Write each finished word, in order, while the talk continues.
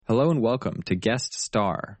Hello and welcome to Guest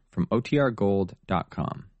Star from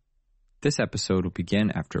OTRGold.com. This episode will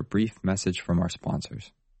begin after a brief message from our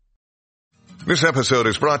sponsors. This episode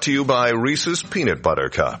is brought to you by Reese's Peanut Butter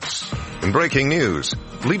Cups. In breaking news,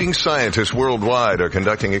 leading scientists worldwide are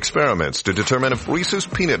conducting experiments to determine if Reese's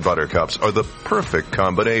Peanut Butter Cups are the perfect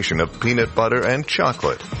combination of peanut butter and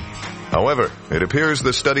chocolate. However, it appears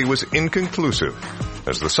the study was inconclusive,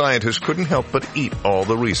 as the scientists couldn't help but eat all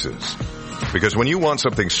the Reese's. Because when you want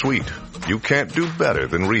something sweet, you can't do better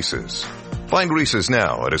than Reese's. Find Reese's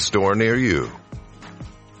now at a store near you.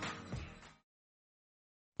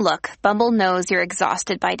 Look, Bumble knows you're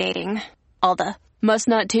exhausted by dating. All the, must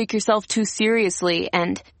not take yourself too seriously,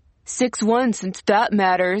 and 6'1" since that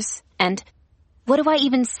matters, and what do I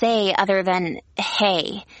even say other than,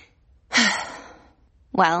 hey?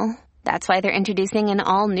 Well, that's why they're introducing an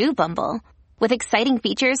all-new Bumble, with exciting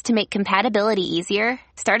features to make compatibility easier,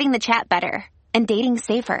 starting the chat better, and dating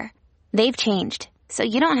safer. They've changed, so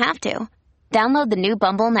you don't have to. Download the new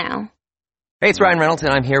Bumble now. Hey, it's Ryan Reynolds,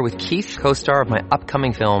 and I'm here with Keith, co-star of my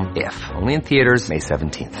upcoming film, If, only in theaters May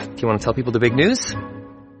 17th. Do you want to tell people the big news?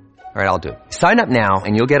 All right, I'll do it. Sign up now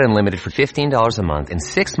and you'll get unlimited for $15 a month and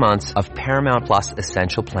 6 months of Paramount Plus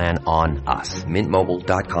Essential Plan on us.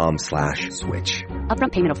 MintMobile.com/switch.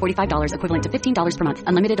 Upfront payment of $45 equivalent to $15 per month.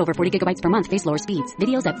 Unlimited over 40 gigabytes per month. Face lower speeds.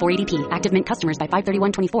 Videos at 480p. Active Mint customers by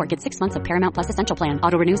 531.24 get 6 months of Paramount Plus Essential Plan.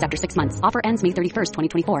 Auto renews after 6 months. Offer ends May 31st,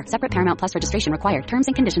 2024. Separate Paramount Plus registration required. Terms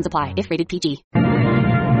and conditions apply if rated PG.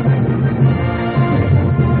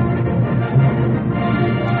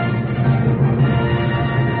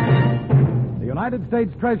 The United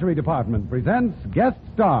States Treasury Department presents Guest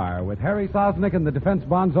Star with Harry Sosnick and the Defense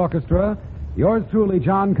Bonds Orchestra, yours truly,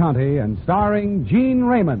 John Conte, and starring Gene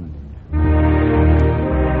Raymond.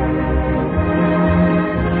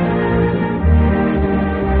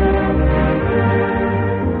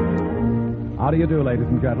 How do you do, ladies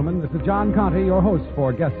and gentlemen? This is John Conte, your host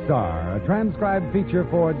for Guest Star, a transcribed feature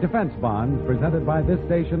for Defense Bonds presented by this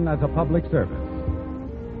station as a public service.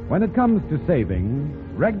 When it comes to saving,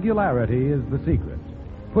 regularity is the secret.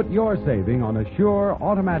 Put your saving on a sure,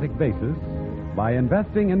 automatic basis by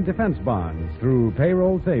investing in defense bonds through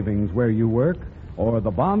payroll savings where you work or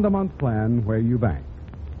the bond-a-month plan where you bank.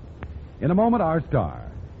 In a moment, our star.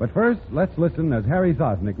 But first, let's listen as Harry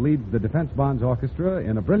Sosnick leads the Defense Bonds Orchestra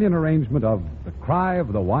in a brilliant arrangement of The Cry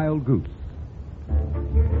of the Wild Goose.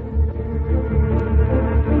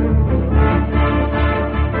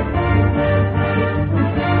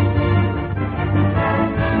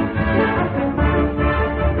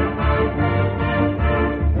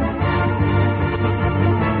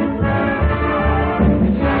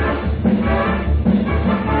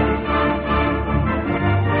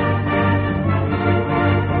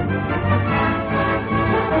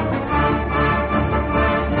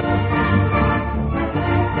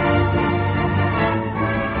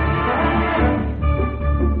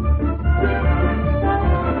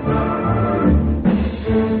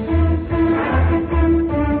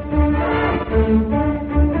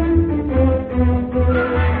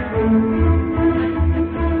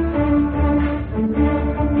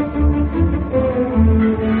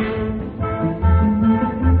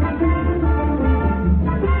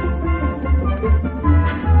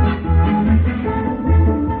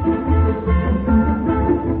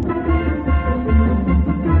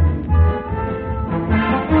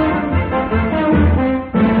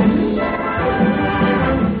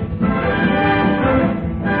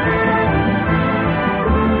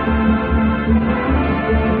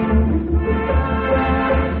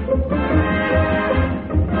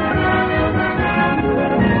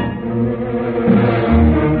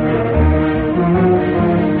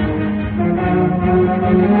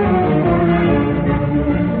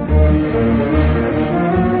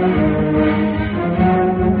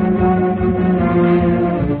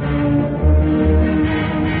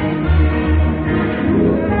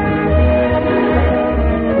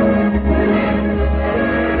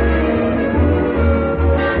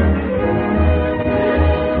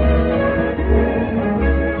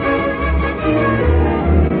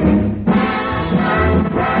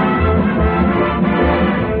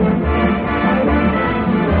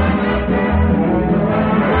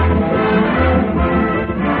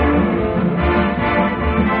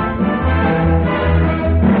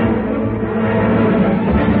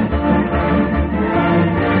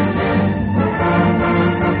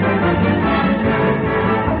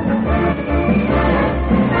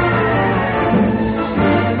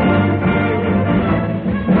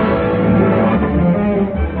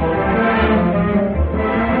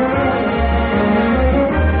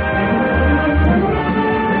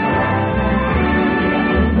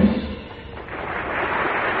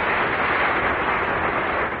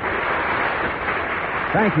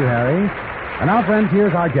 Thank you, Harry. And now, friends,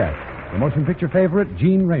 here's our guest, the motion picture favorite,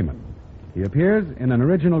 Gene Raymond. He appears in an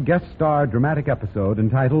original guest star dramatic episode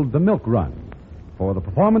entitled The Milk Run. For the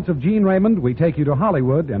performance of Gene Raymond, we take you to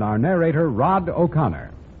Hollywood and our narrator, Rod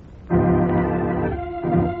O'Connor.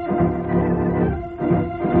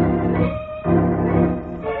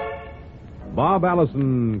 Bob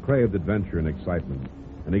Allison craved adventure and excitement,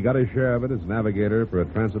 and he got his share of it as navigator for a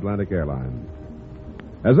transatlantic airline.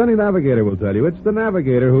 As any navigator will tell you, it's the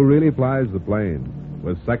navigator who really flies the plane,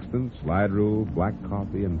 with sextant, slide rule, black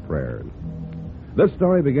coffee, and prayers. This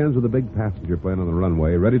story begins with a big passenger plane on the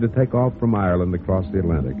runway, ready to take off from Ireland across the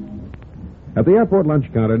Atlantic. At the airport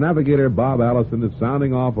lunch counter, navigator Bob Allison is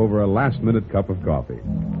sounding off over a last-minute cup of coffee.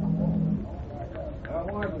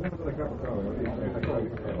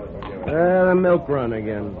 The milk run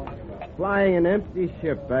again. Flying an empty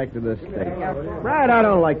ship back to the States. Brad, I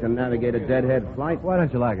don't like to navigate a deadhead flight. Why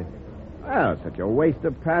don't you like it? Well, it's such a waste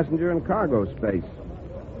of passenger and cargo space.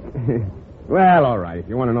 Well, all right, if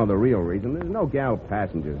you want to know the real reason, there's no gal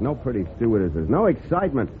passengers, no pretty stewardesses, no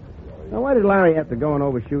excitement. Now, why did Larry have to go and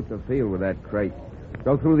overshoot the field with that crate?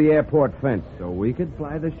 Go through the airport fence? So we could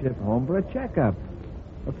fly the ship home for a checkup.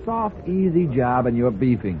 A soft, easy job, and you're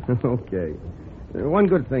beefing. Okay. One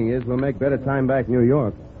good thing is we'll make better time back New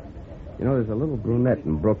York. You know, there's a little brunette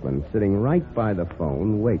in Brooklyn sitting right by the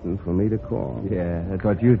phone waiting for me to call. Yeah, that's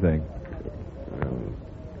what you think.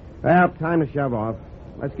 Well, time to shove off.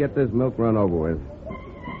 Let's get this milk run over with.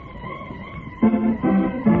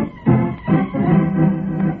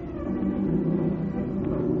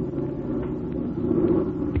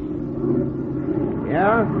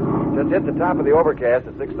 Yeah? Just hit the top of the overcast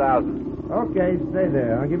at 6,000. Okay, stay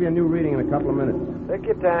there. I'll give you a new reading in a couple of minutes. Take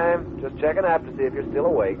your time. Just checking up to see if you're still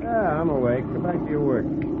awake. Yeah, I'm awake. Go back to your work.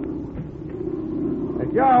 Hey,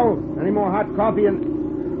 Joe, any more hot coffee and...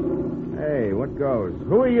 Hey, what goes?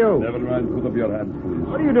 Who are you? Never mind. Put up your hands, please.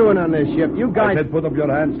 What are you doing on this ship? You guys... I said put up your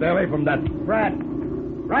hands. Stay away from that. Brad!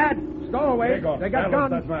 Stow away. They got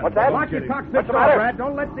guns. What's that? Lock your cockpit What's the door, matter? Brad.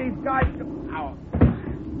 Don't let these guys... Ow.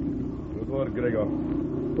 Good work, Gregor.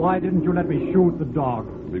 Why didn't you let me shoot the dog?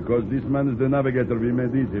 Because this man is the navigator, we may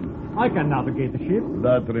need him. I can navigate the ship.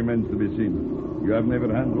 That remains to be seen. You have never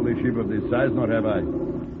handled a ship of this size, nor have I.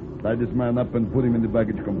 Tie this man up and put him in the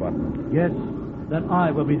baggage compartment. Yes, then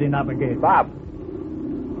I will be the navigator. Bob,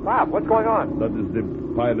 what's going on? That is the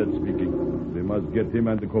pilot speaking. We must get him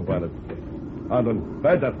and the co-pilot. Anton,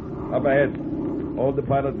 Peter, up ahead. Hold the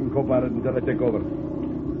pilot and co-pilot until I take over.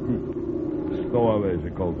 Stowaways, he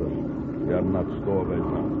calls us. We are not stowaways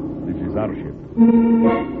now. This is our ship.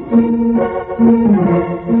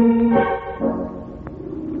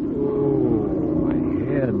 Oh, my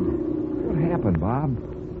head. What happened, Bob?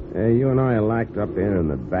 You and I are locked up here in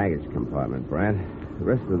the baggage compartment, Brad. The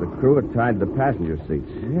rest of the crew are tied to the passenger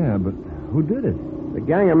seats. Yeah, but who did it? The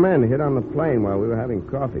gang of men hit on the plane while we were having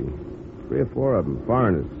coffee. 3 or 4 of them,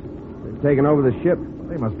 foreigners. They've taken over the ship.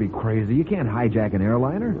 They must be crazy. You can't hijack an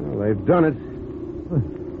airliner. Well, they've done it.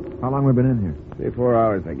 How long have we been in here? 3 or 4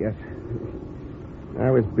 hours, I guess. I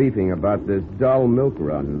was beefing about this dull milk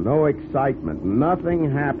run. No excitement. Nothing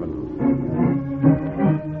happened.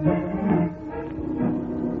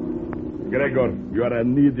 Gregor, you are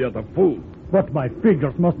an idiot, a fool. But my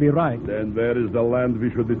figures must be right. Then where is the land we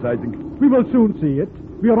should be sighting? We will soon see it.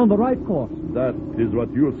 We are on the right course. That is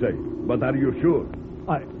what you say. But are you sure?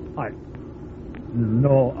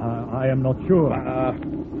 No, I am not sure.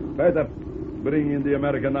 Peter, bring in the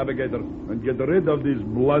American navigator and get rid of this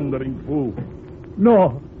blundering fool.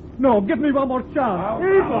 No, give me one more chance.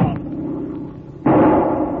 Eva!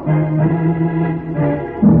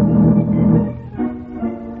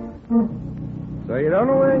 So you don't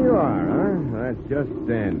know where you are, huh? That's just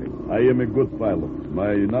standing. I am a good pilot.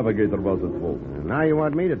 My navigator was at fault. Now you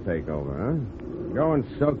want me to take over, huh? Go and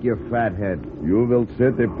soak your fat head. You will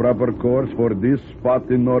set a proper course for this spot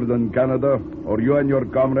in northern Canada, or you and your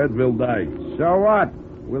comrades will die. So what?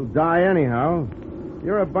 We'll die anyhow.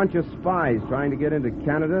 You're a bunch of spies trying to get into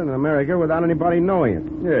Canada and America without anybody knowing it.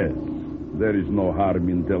 Yes. There is no harm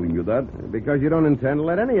in telling you that. Because you don't intend to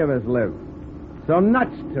let any of us live. So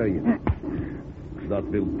nuts to you. That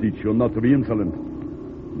will teach you not to be insolent.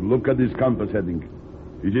 Look at this compass heading.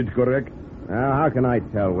 Is it correct? Now, how can I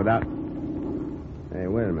tell without... Hey,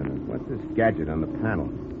 wait a minute. What's this gadget on the panel?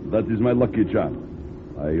 That is my lucky charm.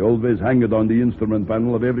 I always hang it on the instrument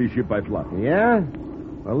panel of every ship I fly. Yeah?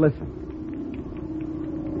 Well, listen.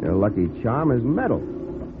 Your lucky charm is metal.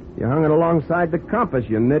 You hung it alongside the compass,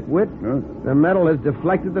 you nitwit. Huh? The metal has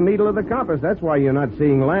deflected the needle of the compass. That's why you're not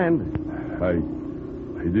seeing land. I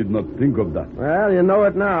I did not think of that. Well, you know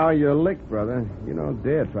it now. You're licked, brother. You don't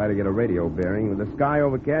dare try to get a radio bearing. With the sky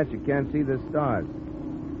overcast, you can't see the stars.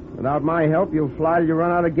 Without my help, you'll fly till you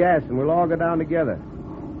run out of gas, and we'll all go down together.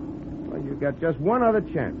 Well, you've got just one other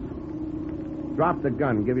chance. Drop the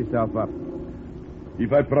gun and give yourself up.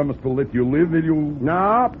 If I promise to let you live, will you...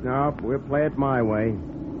 No. We'll play it my way.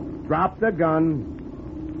 Drop the gun.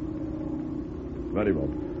 Very well.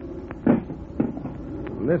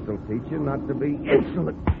 And this'll teach you not to be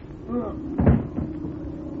insolent.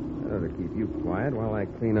 That ought to keep you quiet while I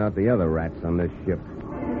clean out the other rats on this ship.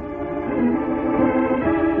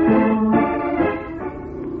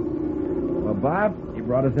 Well, Bob, you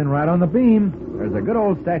brought us in right on the beam. There's a good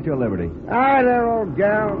old Statue of Liberty. All right there, old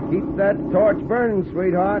gal. Keep that torch burning,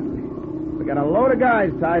 sweetheart. We got a load of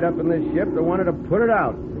guys tied up in this ship that wanted to put it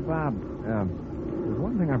out. Bob, there's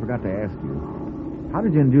one thing I forgot to ask you. How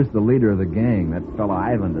did you induce the leader of the gang, that fellow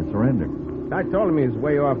Ivan, to surrender? I told him he was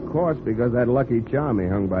way off course because that lucky charm he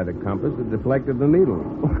hung by the compass had deflected the needle.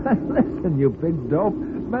 Listen, you big dope.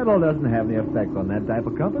 Metal doesn't have any effect on that type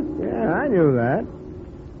of compass. Yeah, I knew that.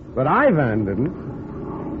 But Ivan didn't.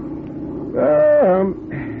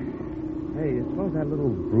 Hey, you suppose that little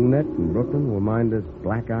brunette in Brooklyn will mind this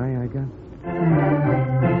black eye I got?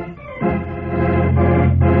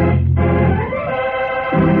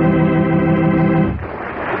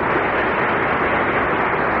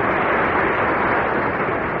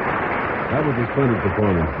 That was a splendid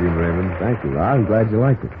performance, Gene Raymond. Thank you, Rod. I'm glad you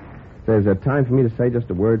liked it. So is there time for me to say just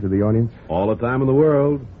a word to the audience? All the time in the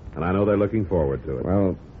world, and I know they're looking forward to it.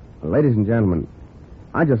 Well, ladies and gentlemen,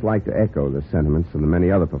 I'd just like to echo the sentiments of the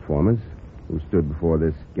many other performers who stood before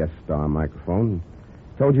this guest star microphone and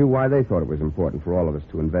told you why they thought it was important for all of us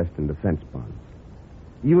to invest in defense bonds.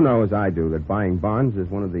 You know, as I do, that buying bonds is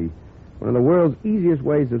one of the world's easiest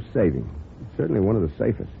ways of saving. It's certainly one of the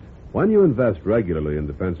safest. When you invest regularly in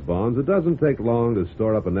defense bonds, it doesn't take long to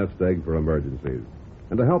store up a nest egg for emergencies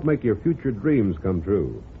and to help make your future dreams come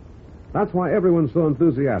true. That's why everyone's so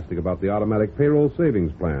enthusiastic about the automatic payroll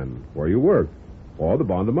savings plan where you work, or the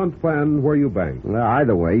bond-a-month plan where you bank. Well,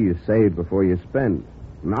 either way, you save before you spend.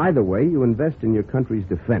 And either way, you invest in your country's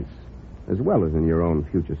defense, as well as in your own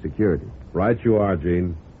future security. Right you are,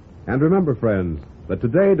 Gene. And remember, friends, that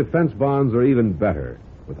today defense bonds are even better,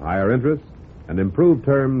 with higher interest and improved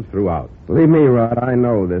terms throughout. Believe me, Rod, I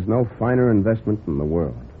know there's no finer investment in the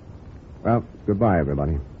world. Well, goodbye,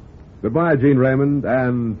 everybody. Goodbye, Gene Raymond,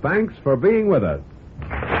 and thanks for being with us.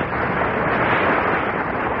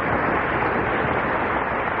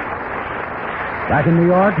 Back in New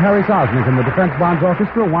York, Harry Sosnick and the Defense Bonds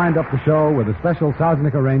Orchestra wind up the show with a special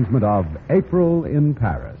Sosnick arrangement of April in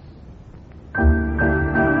Paris.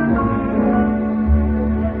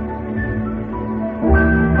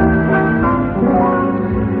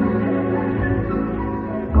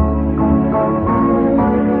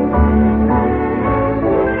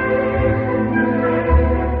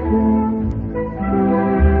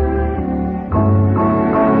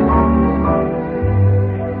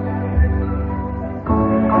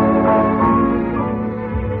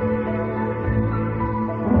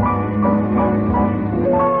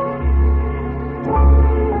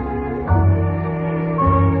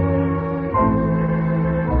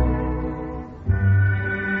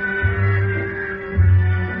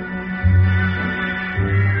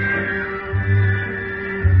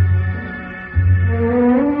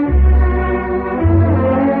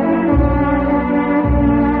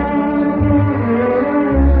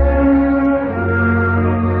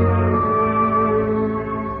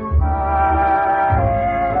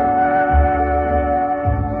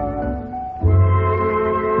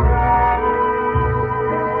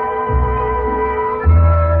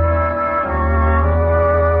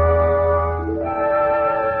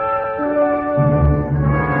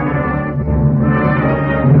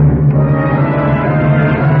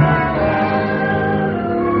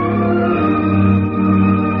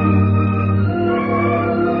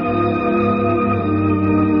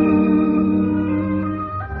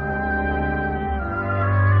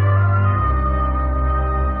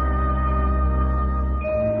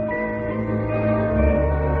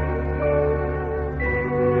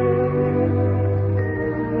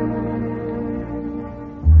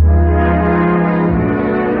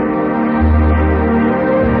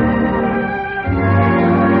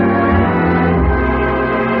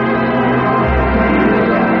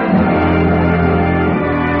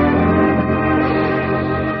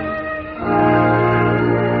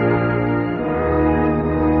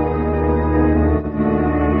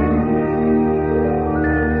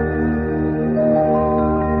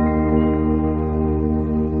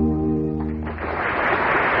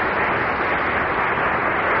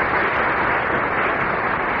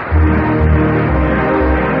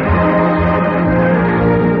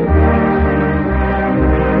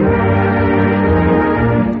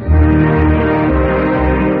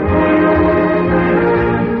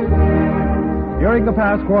 During the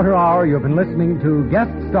past quarter hour, you've been listening to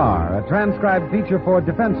Guest Star, a transcribed feature for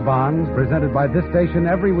defense bonds presented by this station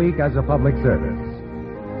every week as a public service.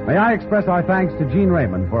 May I express our thanks to Gene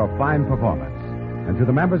Raymond for a fine performance, and to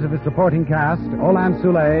the members of his supporting cast, Olan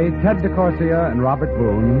Soule, Ted DeCorsia, and Robert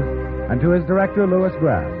Boone, and to his director, Louis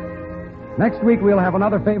Graff. Next week, we'll have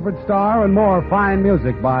another favorite star and more fine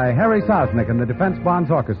music by Harry Sosnick and the Defense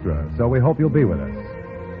Bonds Orchestra, so we hope you'll be with us.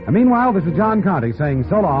 And meanwhile, this is John Conte saying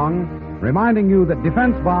so long, reminding you that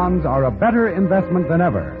defense bonds are a better investment than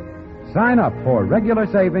ever. Sign up for regular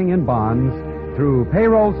saving in bonds through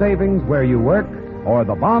payroll savings where you work or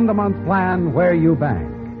the bond-a-month plan where you bank.